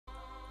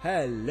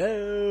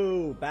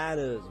Hello,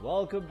 Banners!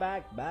 Welcome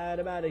back,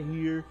 Banna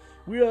here.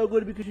 We are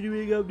going to be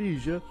continuing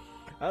Amnesia,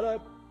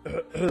 and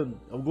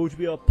I'm going to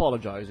be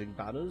apologizing,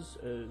 Banners,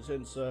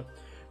 since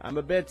I'm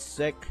a bit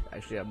sick.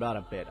 Actually, I'm not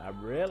a bit.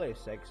 I'm really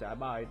sick, so I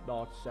might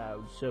not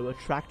sound so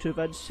attractive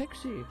and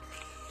sexy.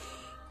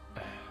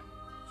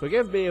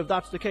 Forgive me if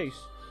that's the case.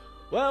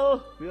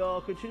 Well, we are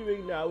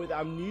continuing now with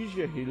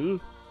Amnesia Hill.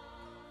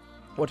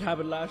 What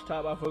happened last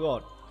time, I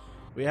forgot.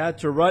 We had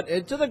to run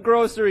into the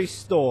grocery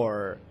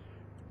store.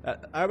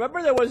 I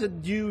remember there was a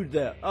dude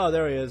there. Oh,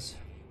 there he is.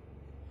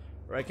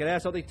 Right, can I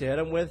have something to hit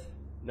him with?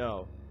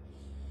 No.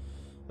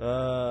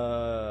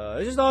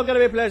 This is not gonna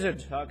be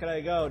pleasant. How can I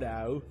go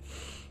now?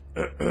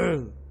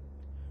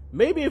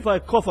 Maybe if I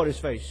cough on his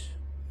face.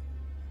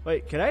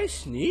 Wait, can I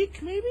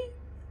sneak, maybe?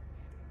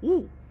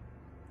 Ooh.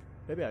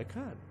 Maybe I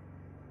can.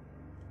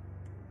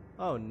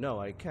 Oh, no,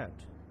 I can't.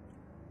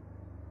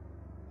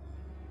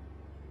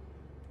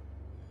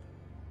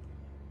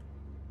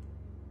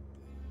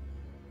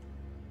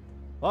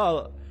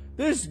 Well,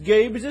 this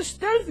game is a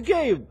stealth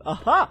game!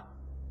 Aha!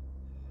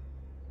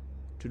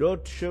 Do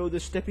not show the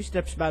steppy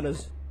steps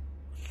manners.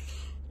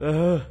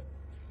 You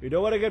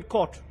don't want to get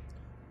caught.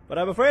 But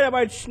I'm afraid I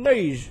might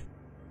sneeze.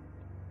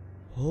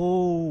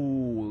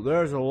 Oh,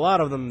 there's a lot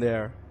of them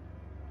there.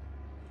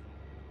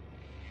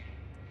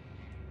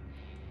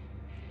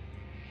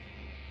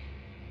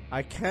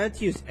 I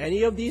can't use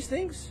any of these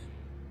things?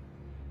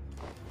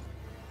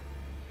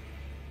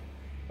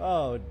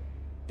 Oh,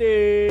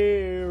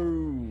 dear.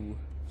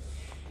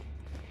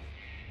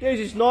 This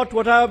is not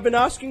what I've been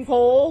asking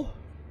for.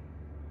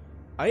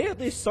 I need at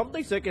least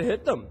something so I can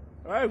hit them.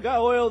 Alright, I've got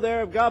oil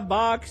there, I've got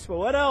box, but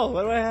what else?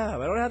 What do I have?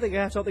 I don't have to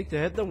have something to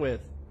hit them with.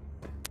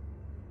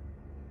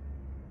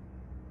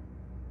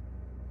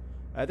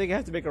 I think I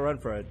have to make a run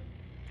for it.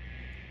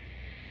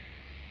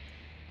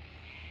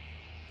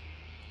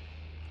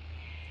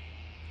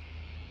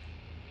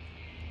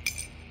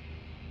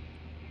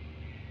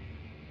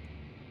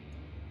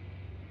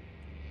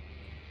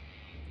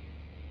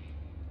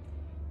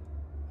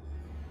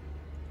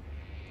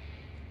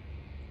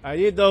 I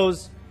need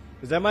those,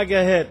 because I might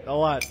get hit a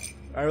lot.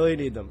 I really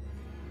need them.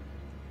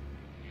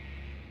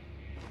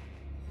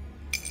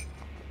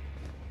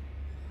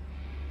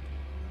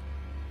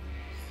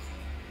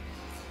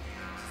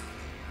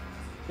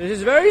 This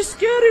is very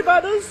scary,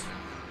 brothers.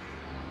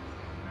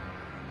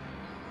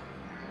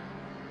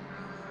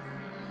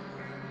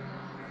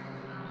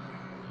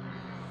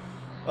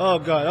 Oh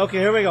god, okay,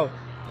 here we go.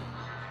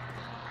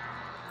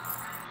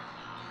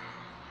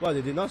 What,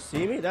 they did not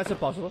see me? That's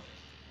impossible.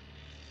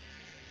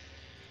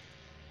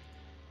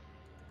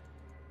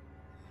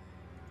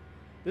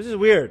 This is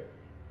weird.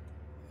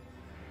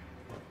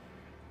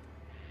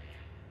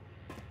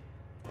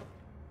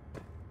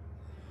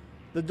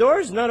 The door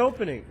is not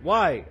opening.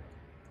 Why?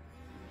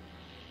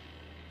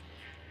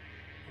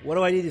 What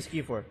do I need this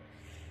key for?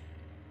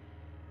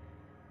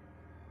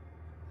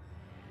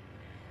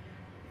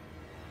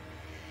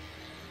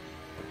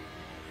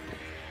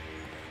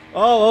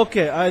 Oh,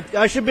 okay.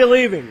 I should be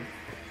leaving.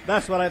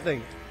 That's what I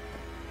think.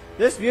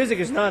 This music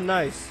is not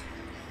nice.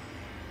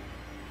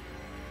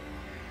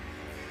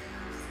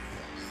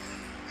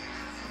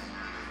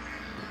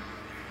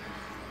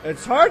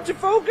 It's hard to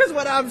focus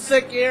when I'm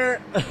sick here.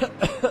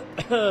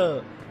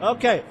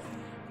 Okay.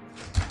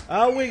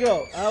 Out we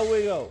go. Out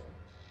we go.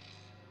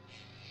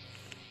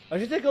 I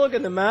should take a look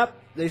at the map.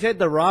 They said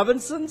the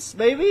Robinsons,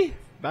 maybe?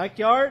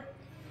 Backyard?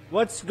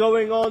 What's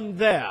going on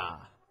there?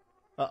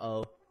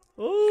 Uh-oh.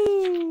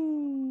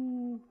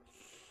 Ooh.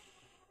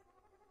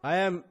 I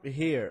am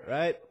here,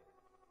 right?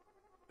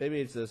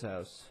 Maybe it's this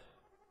house.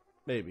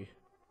 Maybe.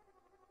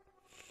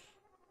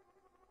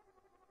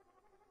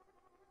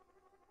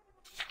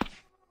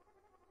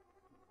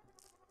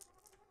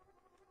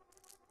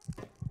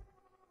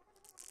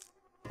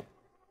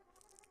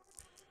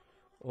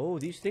 Oh,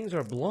 these things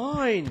are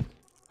blind.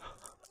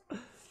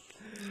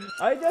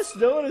 I just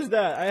noticed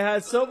that. I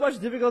had so much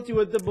difficulty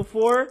with them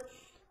before,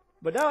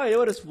 but now I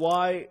notice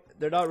why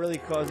they're not really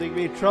causing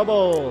me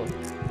trouble.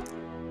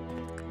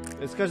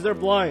 It's because they're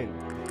blind.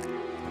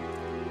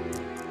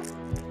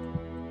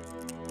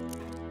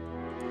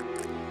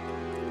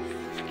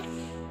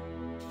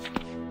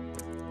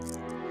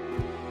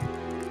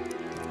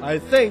 I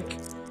think.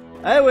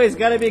 I always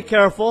gotta be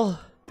careful.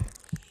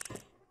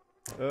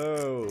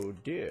 Oh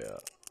dear.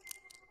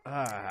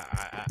 I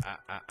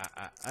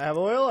have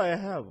oil? I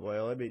have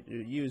oil. Let me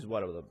use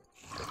one of them.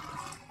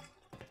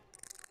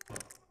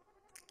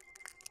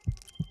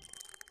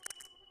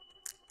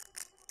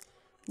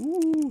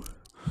 Ooh.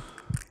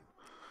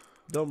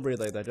 Don't breathe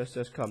like that.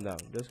 Just calm down.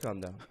 Just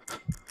calm down.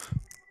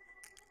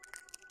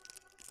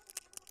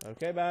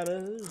 Okay,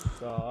 Banners.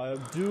 I'm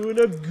doing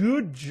a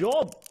good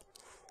job.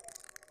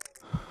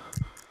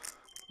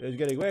 It's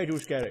getting way too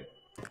scary.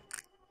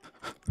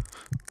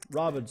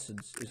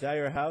 Robinsons, is that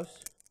your house?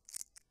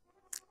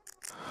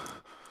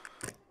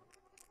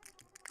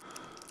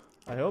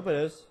 I hope it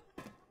is.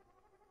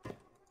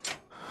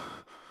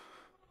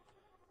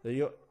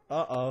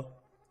 Uh-oh.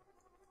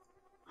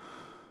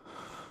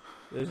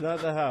 This is not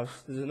the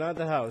house. This is not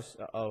the house.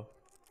 Uh-oh.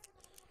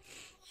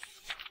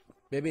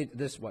 Maybe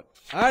this one.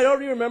 I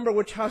don't even remember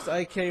which house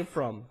I came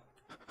from.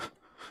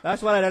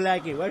 That's what I don't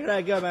like it. Where should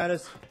I go, man?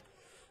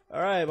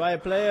 Alright, my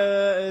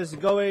player is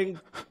going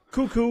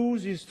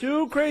cuckoos. He's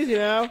too crazy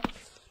now.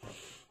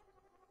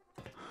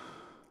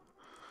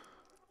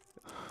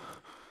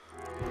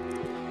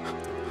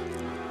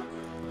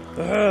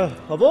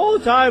 Of all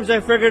the times I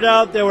figured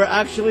out they were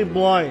actually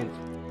blind.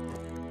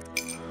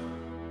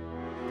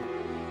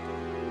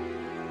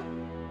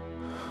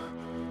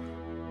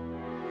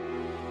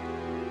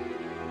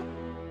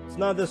 It's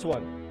not this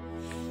one.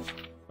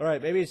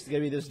 Alright, maybe it's gonna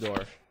be this door.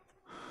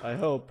 I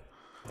hope.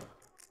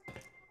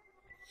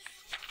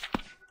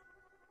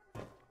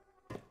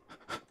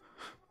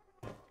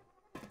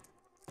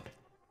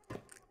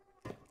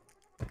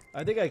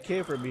 I think I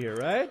came from here,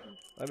 right?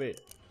 I mean,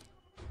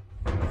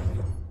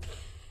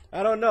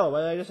 I don't know,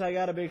 but I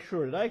gotta make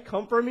sure. Did I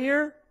come from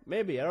here?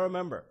 Maybe, I don't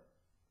remember.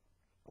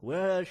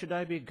 Where should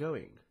I be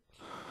going?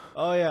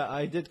 Oh yeah,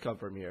 I did come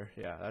from here.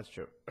 Yeah, that's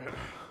true.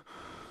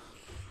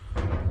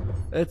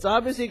 It's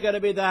obviously gonna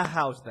be that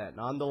house then,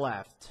 on the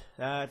left.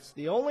 That's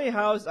the only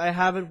house I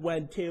haven't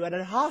went to, and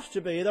it has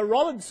to be the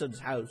Robinson's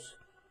house.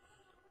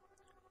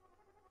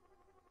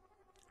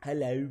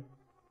 Hello.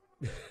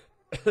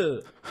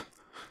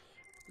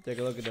 Take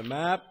a look at the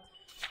map.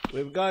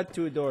 We've got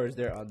 2 doors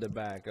there on the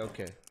back.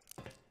 Okay.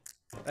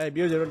 Hey,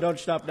 music, don't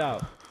stop now.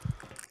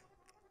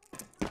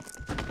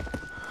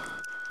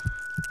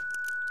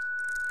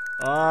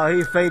 Oh,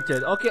 he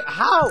fainted. Okay,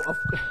 how?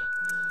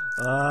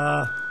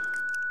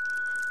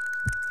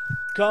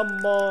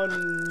 Come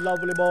on,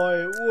 lovely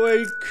boy.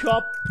 Wake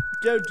up.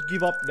 Don't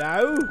give up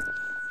now.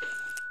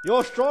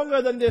 You're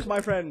stronger than this, my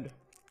friend.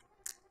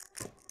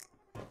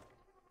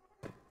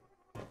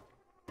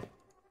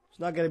 It's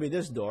not gonna be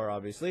this door,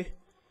 obviously.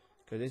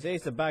 Because they say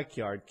it's the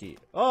backyard key.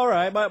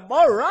 Alright,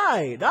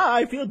 alright. Now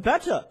I feel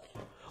better.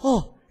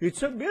 Oh,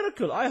 it's a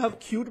miracle. I have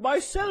cued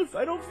myself.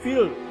 I don't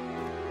feel...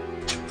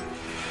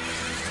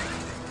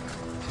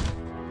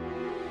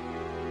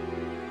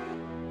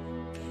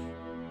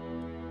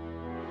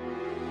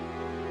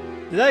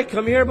 Did I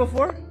come here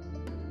before?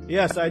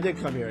 Yes, I did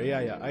come here.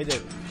 Yeah, I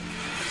did.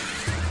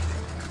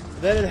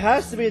 Then it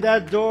has to be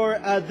that door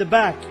at the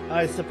back,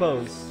 I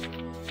suppose.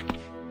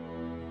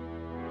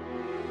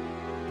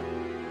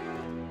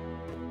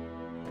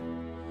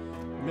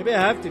 Maybe I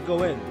have to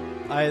go in.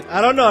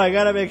 I don't know. I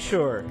gotta make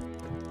sure.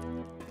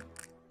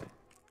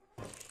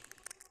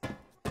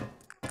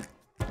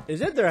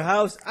 Is it their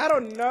house? I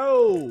don't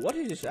know. What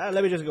is this?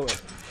 Let me just go in.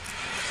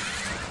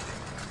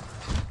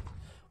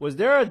 Was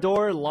there a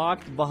door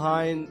locked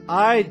behind?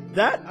 I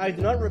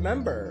do not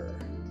remember.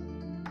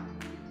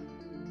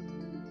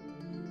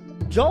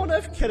 John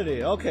F.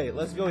 Kennedy. Okay,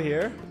 let's go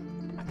here.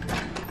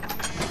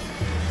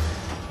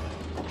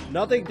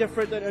 Nothing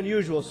different than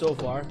unusual so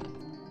far.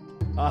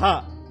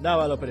 Aha! Now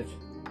I'll open it.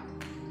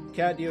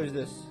 Can't use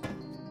this.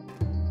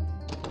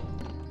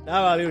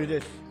 Now I'll use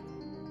this.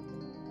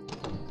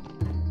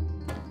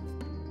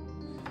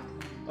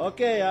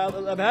 Okay,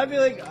 I'm having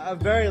like I'm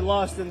very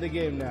lost in the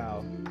game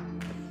now.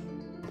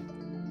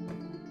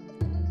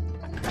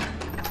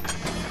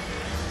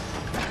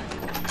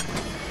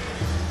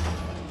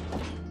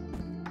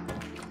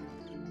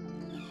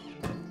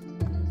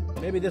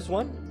 Maybe this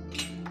one?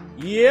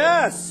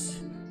 Yes!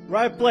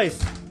 Right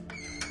place.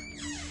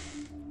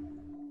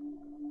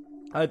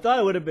 I thought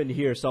it would have been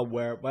here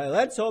somewhere, but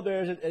let's hope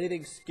there isn't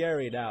anything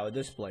scary now in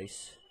this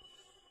place.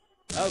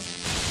 Oh.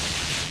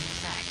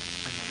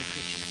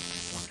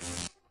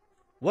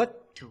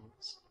 What?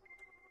 Tools.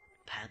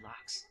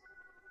 Padlocks.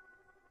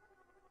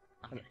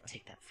 I'm gonna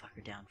take that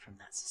fucker down from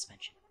that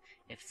suspension,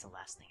 if it's the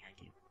last thing I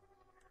do.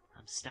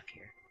 I'm stuck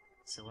here,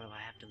 so what do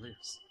I have to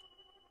lose?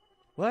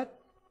 What?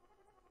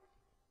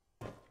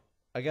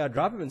 I gotta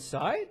drop him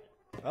inside?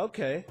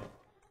 Okay.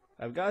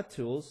 I've got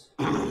tools.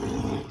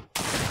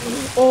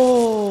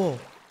 Oh!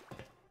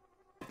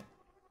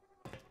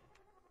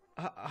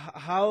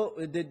 How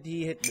did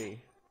he hit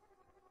me?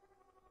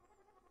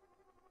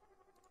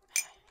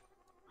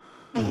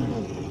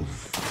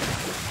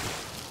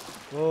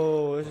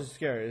 Whoa, this is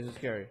scary, this is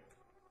scary.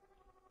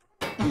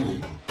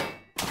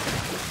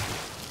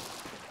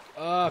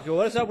 Okay,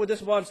 what is up with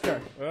this monster?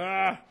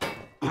 Ah!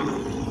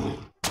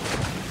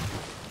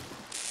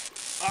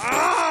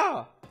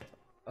 Ah!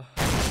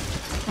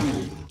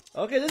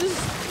 Okay, this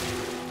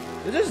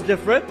is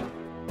different.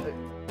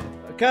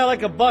 Kind of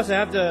like a boss I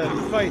have to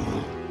fight.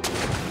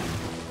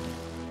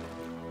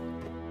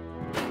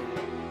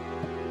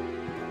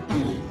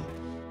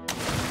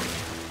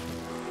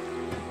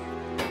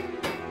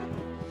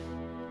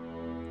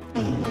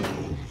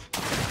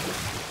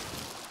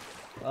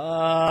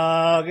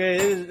 Okay,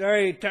 this is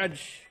very tense.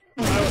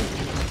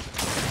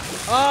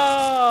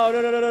 Oh,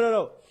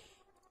 no.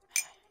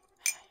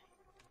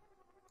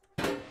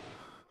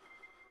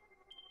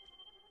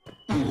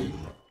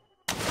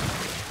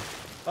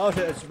 Oh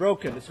shit, it's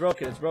broken. I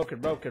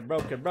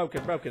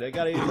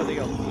gotta use something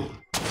else.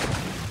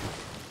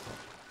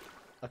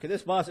 Okay,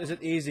 this boss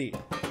isn't easy.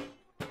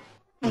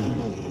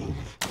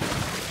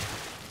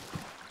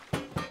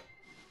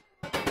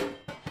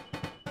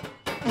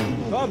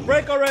 Come on,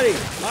 break already!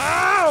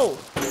 Ow!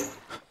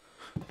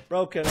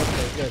 Broken,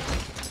 okay, good.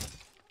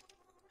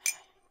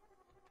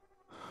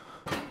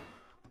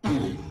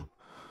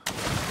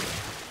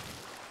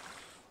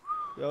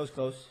 That was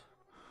close.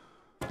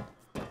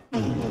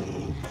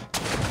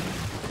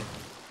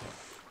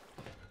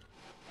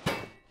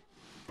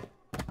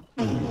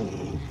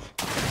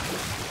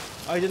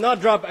 I did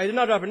not drop it.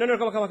 No,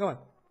 come on.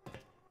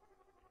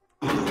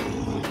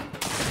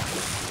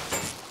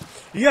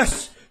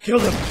 Yes!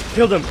 Killed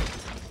him!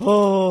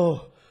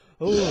 Oh!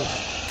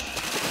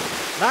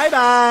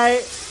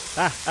 Bye-bye!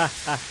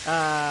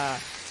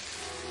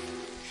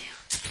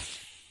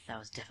 That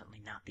was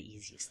definitely not the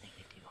easiest thing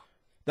to do.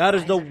 That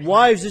is Why the everything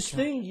wisest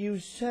happened to thing you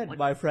said, What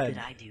my friend.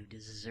 did I do to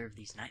deserve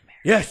these nightmares?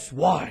 Yes,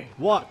 why?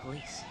 What?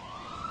 Police.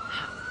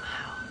 How?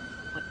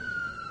 What?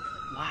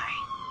 Why?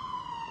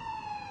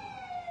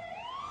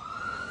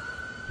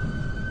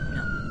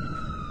 No,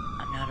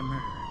 I'm not a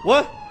murderer.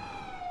 What?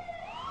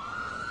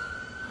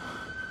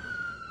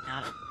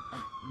 Not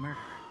a murderer.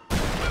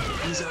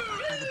 He's up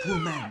by the pool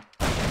man.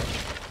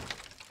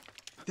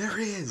 There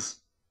he is.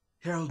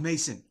 Harold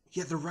Mason.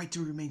 He had the right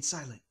to remain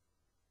silent.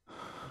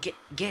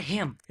 Get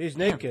him. He's Him.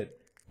 naked.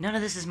 None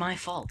of this is my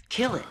fault.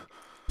 Kill it.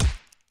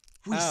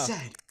 We Ow.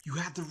 said you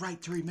have the right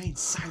to remain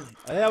silent.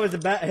 I think that was a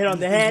bat hit on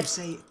the Anything head. you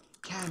say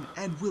can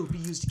and will be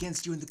used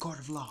against you in the court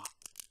of law.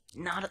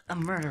 Not a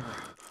murderer.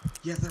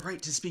 You have the right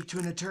to speak to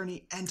an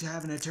attorney and to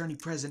have an attorney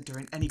present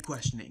during any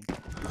questioning.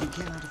 If you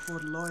cannot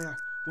afford a lawyer,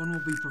 one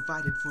will be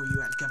provided for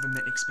you at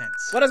government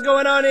expense. What is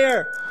going on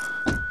here?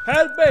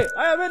 Help me!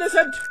 I am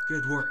innocent!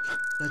 Good work.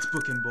 Let's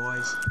book him,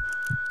 boys.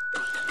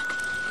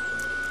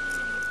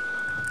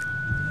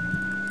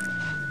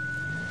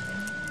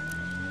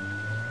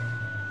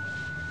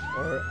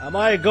 Or am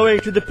I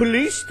going to the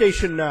police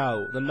station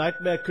now? The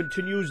nightmare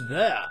continues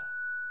there.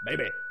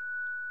 Baby.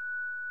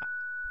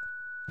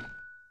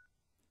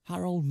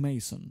 Harold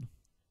Mason.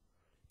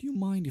 Do you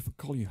mind if I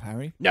call you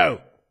Harry? No.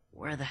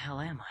 Where the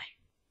hell am I?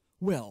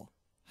 Well,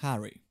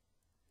 Harry,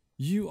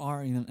 you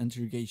are in an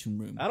interrogation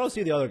room. I don't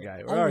see the other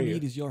guy. Where All are we you?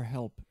 need is your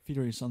help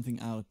figuring something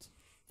out.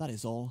 That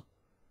is all.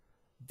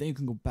 Then you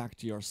can go back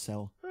to your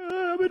cell.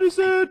 I'm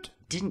innocent.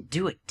 Didn't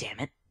do it, damn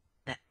it.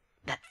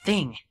 That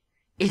thing.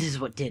 It is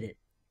what did it.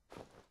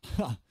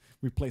 Ha!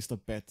 We placed a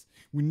bet.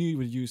 We knew you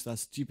would use that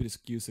stupid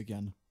excuse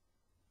again.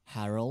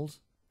 Harold,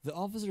 the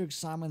officer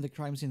examined the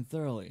crime scene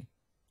thoroughly,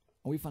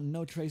 and we found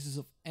no traces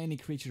of any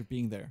creature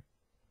being there.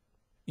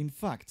 In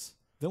fact,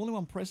 the only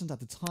one present at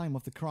the time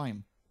of the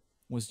crime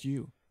was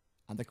you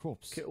and the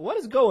corpse. What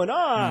is going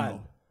on? Now,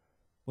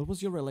 what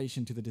was your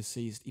relation to the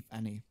deceased, if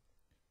any?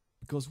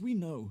 Because we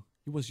know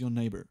he was your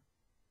neighbor.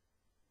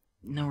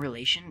 No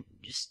relation,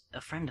 just a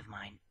friend of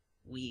mine.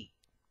 We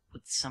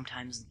would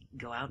sometimes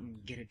go out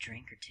and get a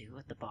drink or two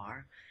at the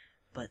bar,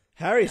 but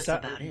Harry, that's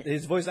about it.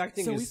 his voice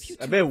acting So is if you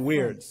a two bit are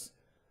weird. friends,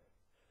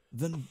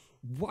 then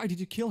why did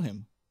you kill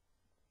him?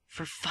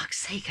 For fuck's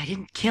sake, I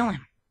didn't kill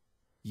him.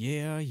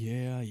 Yeah.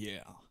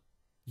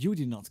 You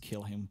did not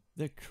kill him.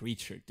 The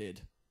creature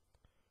did.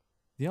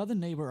 The other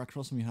neighbor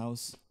across from your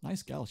house,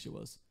 nice gal she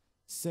was,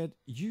 said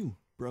you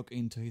broke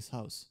into his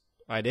house.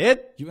 I did?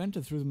 You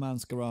entered through the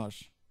man's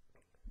garage.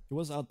 He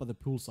was out by the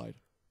poolside.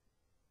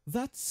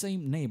 That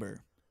same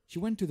neighbor, she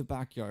went to the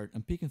backyard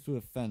and peeking through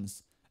the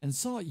fence and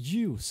saw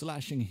you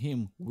slashing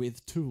him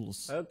with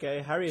tools.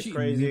 Okay, Harry is She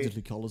crazy.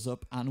 immediately called us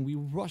up and we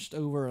rushed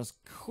over as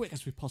quick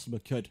as we possibly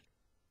could.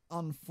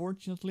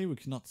 Unfortunately, we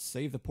could not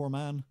save the poor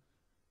man.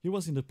 He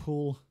was in the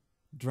pool,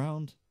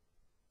 drowned,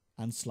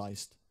 and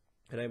sliced.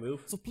 Can I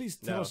move? So please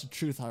tell No. us the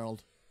truth,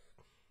 Harold.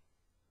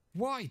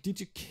 Why did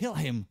you kill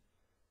him?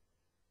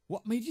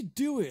 What made you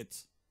do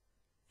it?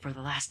 For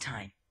the last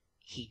time,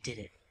 he did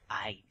it.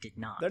 I did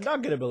not. They're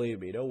not gonna believe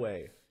me. No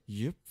way.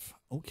 Yep.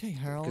 Okay,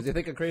 Harold. Because they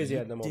think I'm crazy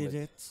You at the moment.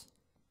 did it.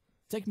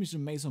 Take Mr.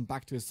 Mason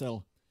back to his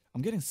cell.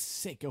 I'm getting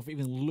sick of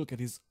even look at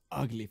his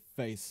ugly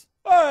face.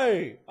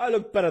 Hey! I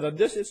look better than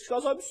this. It's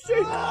because I'm sick.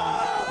 What the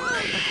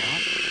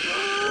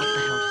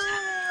hell just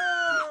happened?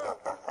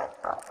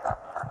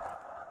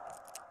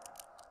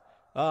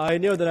 I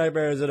knew the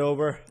nightmare isn't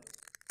over.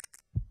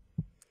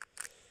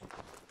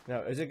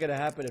 Now, is it gonna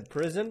happen in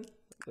prison?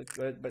 But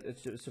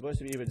it's supposed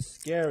to be even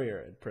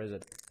scarier in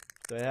prison.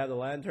 Do I have the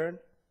lantern?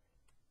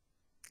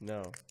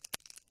 No.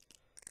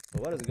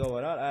 But what is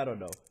going on? I don't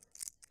know.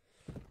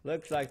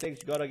 Looks like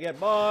things are gonna get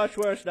much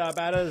worse now,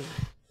 Banners.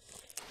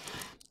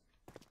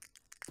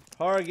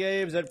 Horror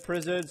games and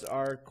prisons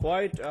are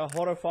quite a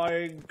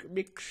horrifying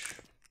mix.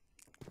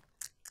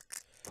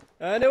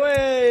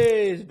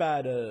 Anyways,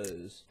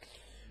 Banners.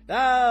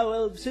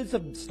 Well, since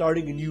I'm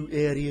starting a new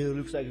area,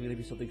 looks like it's gonna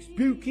be something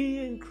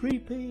spooky and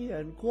creepy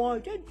and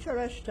quite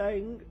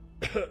interesting.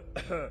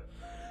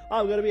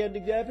 I'm gonna be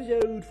ending the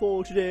episode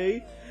for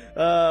today.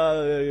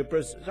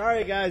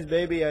 Sorry guys,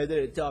 maybe I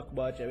didn't talk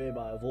much. I mean,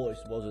 my voice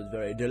wasn't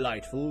very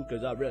delightful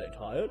because I'm really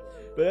tired.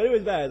 But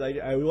anyways, guys,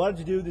 I wanted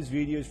to do these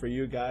videos for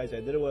you guys.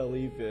 I didn't want to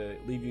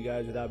leave you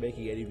guys without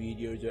making any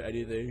videos or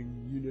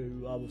anything. You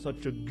know, I'm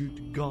such a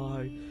good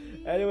guy.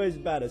 Anyways,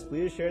 Bannas,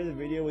 please share the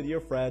video with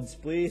your friends.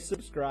 Please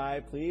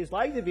subscribe. Please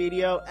like the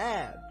video.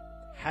 And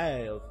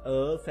have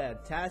a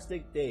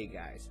fantastic day,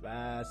 guys.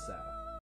 Bye.